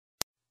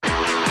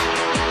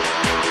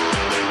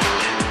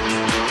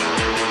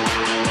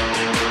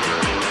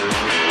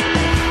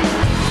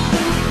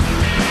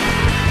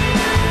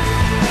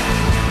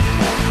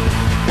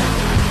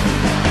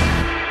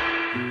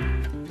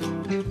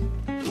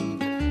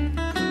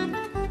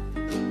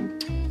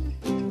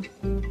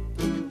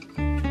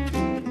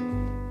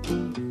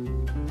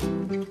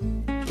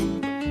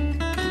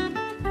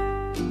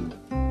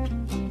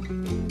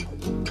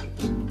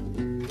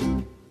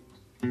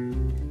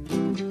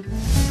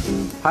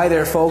Hi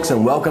there folks,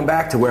 and welcome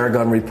back to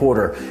Airgun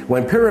Reporter.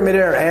 When Pyramid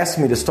Air asked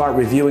me to start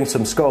reviewing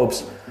some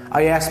scopes,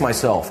 I asked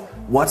myself,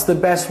 what's the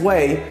best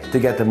way to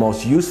get the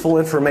most useful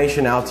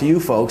information out to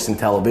you folks in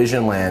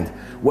television land?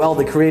 Well,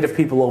 the creative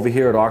people over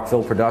here at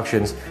Arkville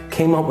Productions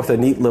came up with a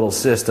neat little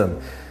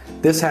system.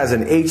 This has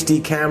an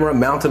HD camera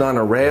mounted on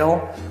a rail,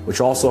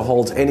 which also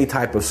holds any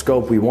type of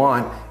scope we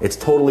want. It's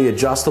totally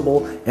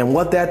adjustable, and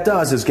what that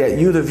does is get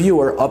you, the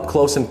viewer, up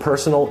close and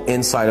personal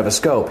inside of a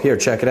scope. Here,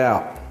 check it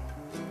out.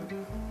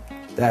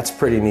 That's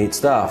pretty neat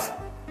stuff.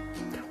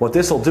 What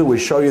this will do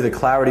is show you the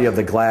clarity of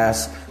the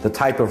glass, the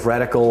type of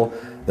reticle,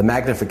 the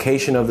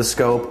magnification of the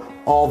scope,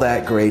 all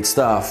that great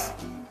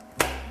stuff.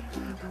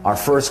 Our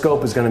first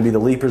scope is going to be the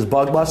Leapers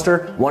Bug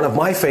Buster, one of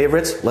my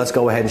favorites. Let's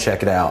go ahead and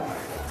check it out.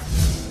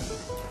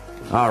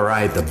 All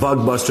right, the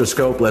Bug Buster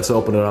scope, let's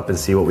open it up and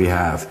see what we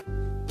have.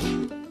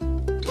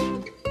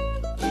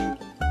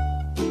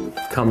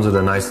 Comes with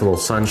a nice little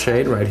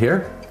sunshade right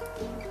here.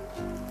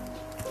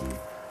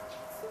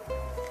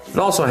 It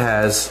also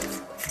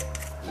has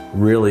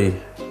really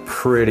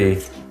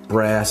pretty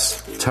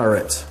brass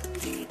turrets.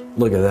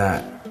 Look at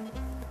that.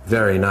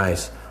 Very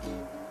nice.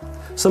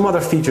 Some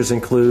other features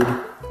include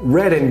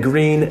red and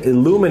green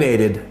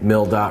illuminated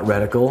mil-dot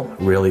reticle.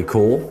 Really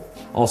cool.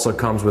 Also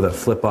comes with a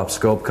flip-up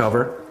scope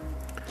cover.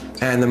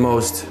 And the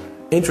most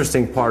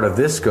interesting part of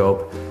this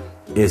scope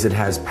is it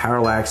has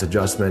parallax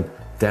adjustment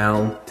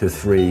down to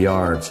 3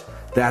 yards.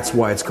 That's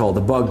why it's called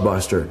the Bug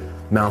Buster.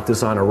 Mount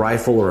this on a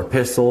rifle or a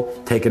pistol,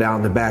 take it out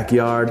in the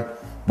backyard,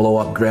 blow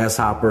up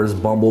grasshoppers,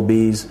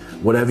 bumblebees,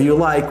 whatever you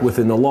like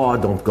within the law.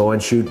 Don't go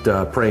and shoot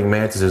praying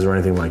mantises or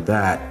anything like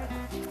that.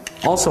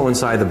 Also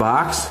inside the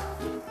box,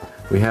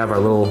 we have our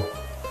little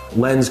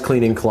lens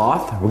cleaning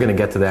cloth. We're going to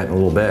get to that in a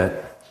little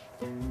bit.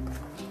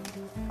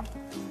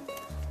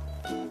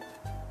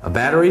 A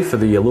battery for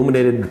the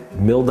illuminated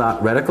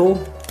mil-dot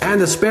reticle,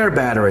 and a spare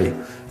battery.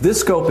 This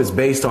scope is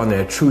based on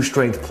their True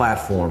Strength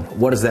platform.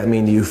 What does that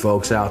mean to you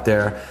folks out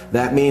there?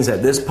 That means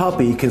that this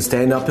puppy can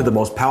stand up to the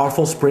most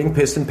powerful spring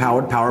piston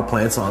powered power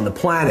plants on the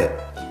planet.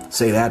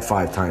 Say that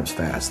 5 times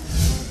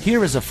fast.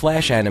 Here is a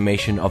flash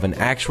animation of an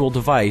actual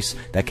device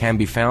that can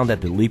be found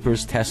at the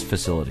Leapers test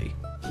facility.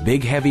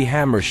 Big heavy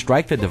hammers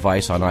strike the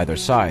device on either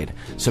side,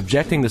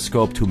 subjecting the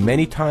scope to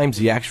many times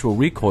the actual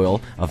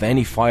recoil of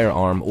any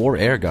firearm or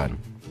airgun.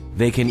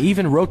 They can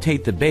even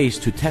rotate the base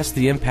to test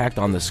the impact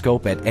on the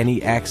scope at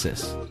any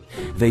axis.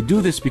 They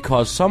do this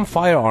because some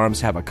firearms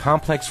have a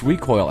complex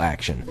recoil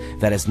action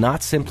that is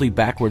not simply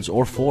backwards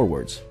or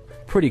forwards.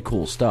 Pretty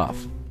cool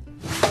stuff.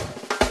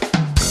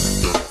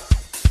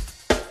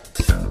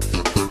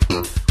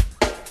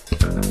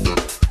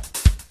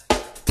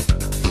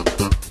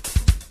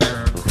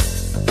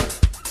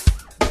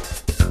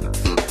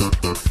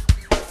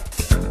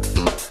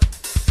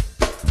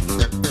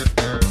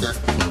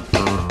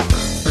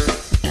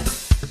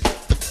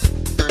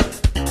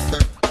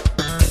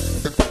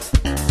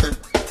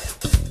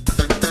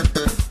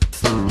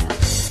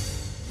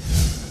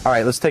 All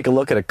right, let's take a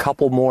look at a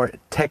couple more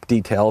tech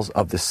details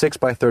of the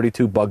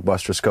 6x32 Bug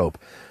Buster scope.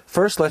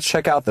 First, let's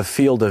check out the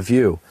field of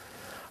view.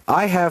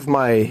 I have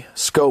my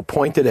scope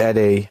pointed at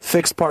a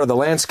fixed part of the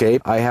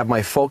landscape. I have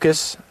my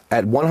focus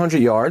at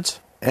 100 yards,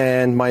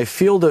 and my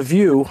field of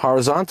view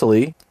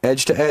horizontally,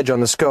 edge to edge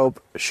on the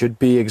scope, should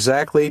be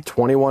exactly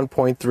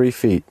 21.3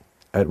 feet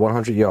at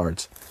 100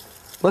 yards.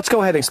 Let's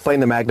go ahead and explain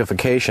the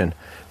magnification.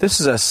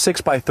 This is a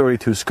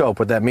 6x32 scope.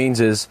 What that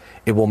means is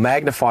it will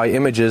magnify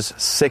images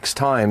 6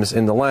 times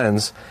in the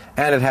lens,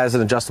 and it has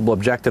an adjustable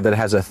objective that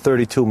has a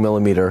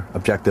 32mm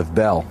objective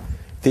bell.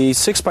 The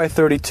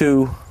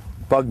 6x32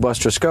 Bug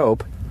Buster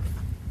scope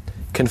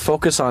can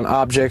focus on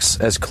objects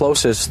as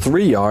close as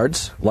 3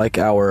 yards, like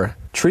our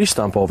tree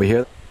stump over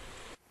here.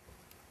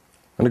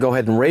 I'm going to go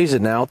ahead and raise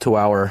it now to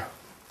our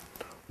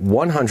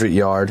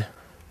 100-yard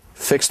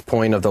fixed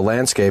point of the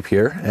landscape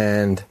here,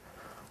 and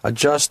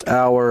adjust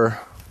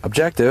our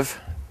objective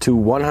to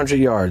 100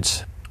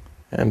 yards.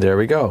 And there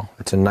we go.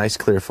 It's a nice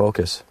clear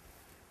focus.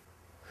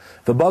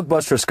 The Bug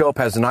Buster scope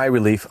has an eye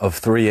relief of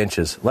 3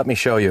 inches. Let me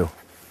show you.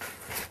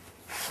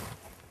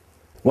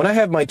 When I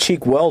have my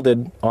cheek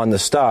welded on the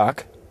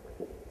stock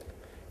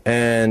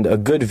and a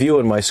good view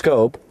in my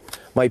scope,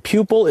 my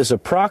pupil is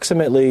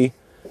approximately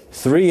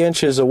 3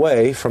 inches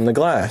away from the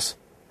glass.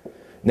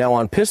 Now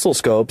on pistol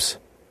scopes,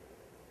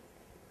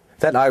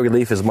 that eye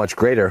relief is much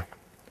greater.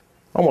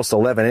 Almost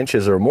 11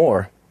 inches or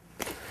more.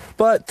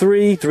 But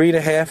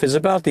 3.5 is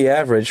about the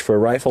average for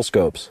rifle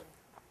scopes.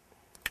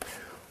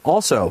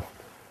 Also,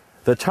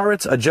 the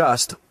turrets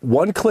adjust.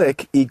 1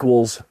 click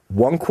equals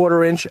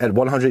 1/4 inch at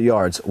 100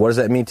 yards. What does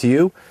that mean to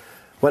you?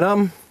 When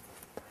I'm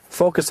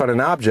focused on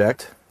an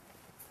object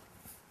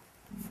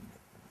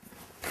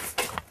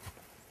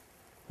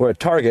or a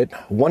target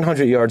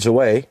 100 yards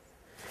away,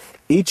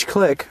 each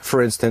click,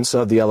 for instance,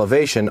 of the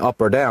elevation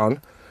up or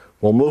down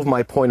will move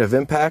my point of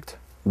impact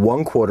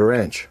 1/4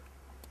 inch.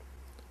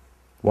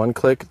 1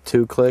 click,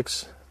 2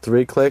 clicks,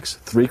 3 clicks,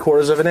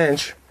 3/4 of an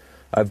inch.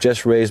 I've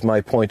just raised my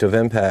point of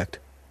impact.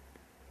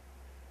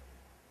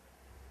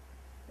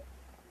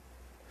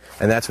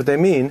 And that's what they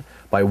mean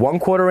by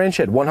 1/4 inch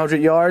at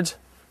 100 yards,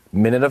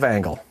 minute of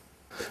angle.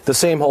 The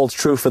same holds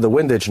true for the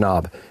windage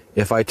knob.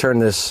 If I turn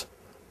this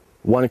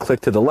one click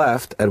to the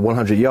left at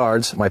 100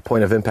 yards, my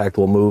point of impact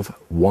will move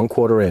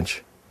 1/4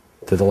 inch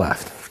to the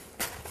left.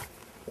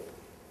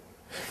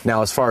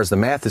 Now, as far as the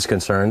math is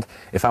concerned,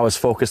 if I was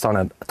focused on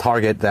a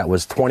target that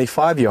was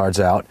 25 yards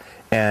out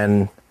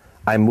and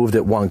I moved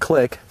it one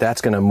click,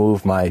 that's going to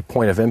move my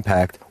point of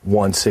impact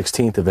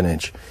 1/16 of an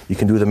inch. You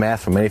can do the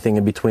math from anything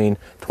in between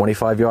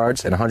 25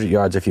 yards and 100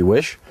 yards if you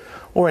wish,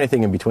 or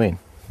anything in between.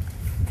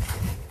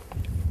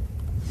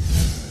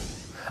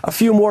 A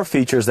few more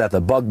features that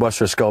the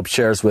Bugbuster scope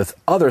shares with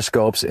other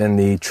scopes in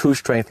the True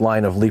Strength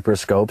line of leaper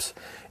scopes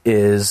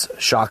is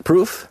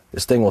shockproof.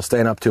 This thing will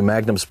stand up to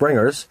Magnum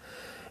springers.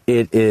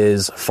 It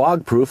is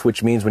fog-proof,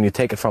 which means when you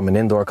take it from an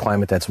indoor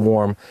climate that's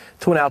warm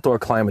to an outdoor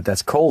climate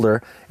that's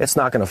colder, it's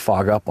not going to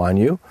fog up on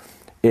you.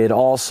 It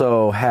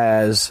also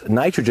has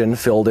nitrogen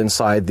filled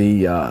inside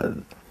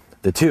the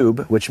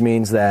tube, which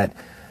means that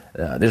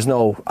there's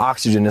no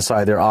oxygen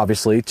inside there,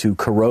 obviously, to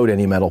corrode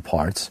any metal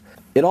parts.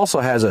 It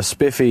also has a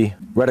spiffy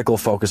reticle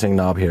focusing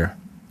knob here,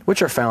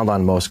 which are found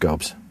on most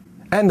scopes.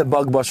 And the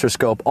Bugbuster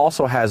scope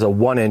also has a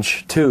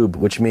 1-inch tube,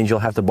 which means you'll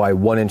have to buy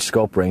 1-inch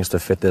scope rings to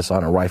fit this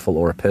on a rifle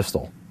or a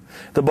pistol.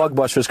 The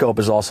Bugbuster scope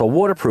is also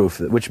waterproof,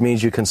 which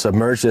means you can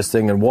submerge this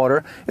thing in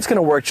water. It's going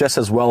to work just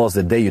as well as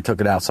the day you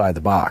took it outside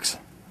the box.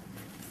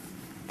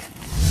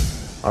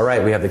 All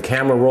right, we have the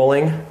camera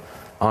rolling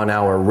on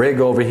our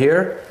rig over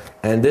here,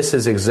 and this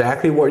is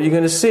exactly what you're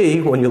going to see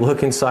when you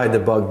look inside the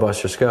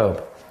Bugbuster scope.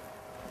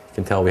 You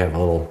can tell we have a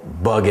little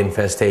bug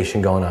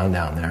infestation going on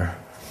down there.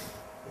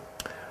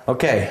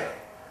 Okay,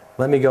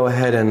 let me go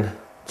ahead and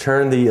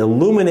turn the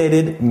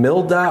illuminated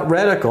mil-dot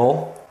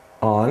reticle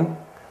on.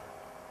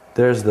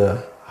 There's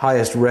the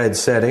highest red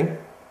setting.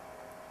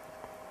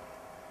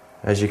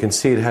 As you can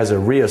see, it has a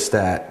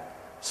rheostat,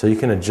 so you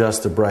can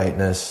adjust the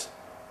brightness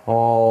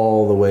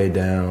all the way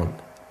down,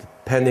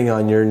 depending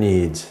on your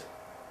needs.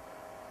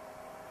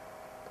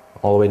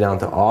 All the way down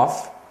to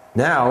off.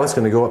 Now it's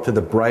going to go up to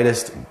the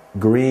brightest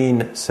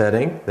green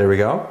setting. There we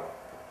go.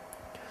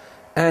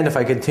 And if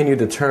I continue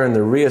to turn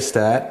the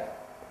rheostat,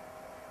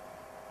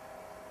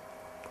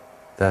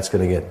 that's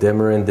going to get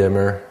dimmer and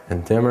dimmer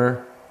and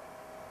dimmer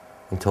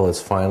until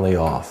it's finally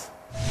off.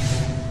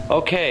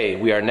 Okay,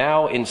 we are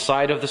now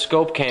inside of the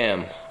scope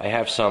cam. I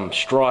have some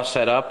straw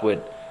set up with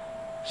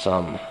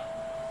some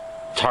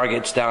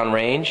targets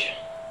downrange.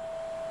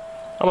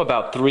 I'm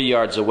about 3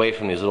 yards away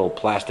from these little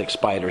plastic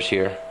spiders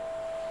here.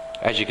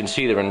 As you can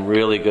see, they're in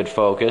really good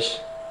focus.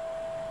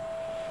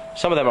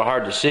 Some of them are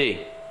hard to see.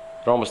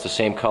 They're almost the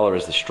same color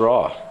as the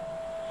straw.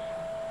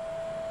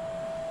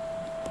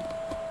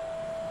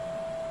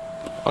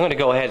 I'm going to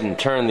go ahead and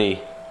turn the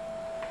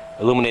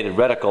illuminated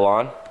reticle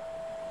on.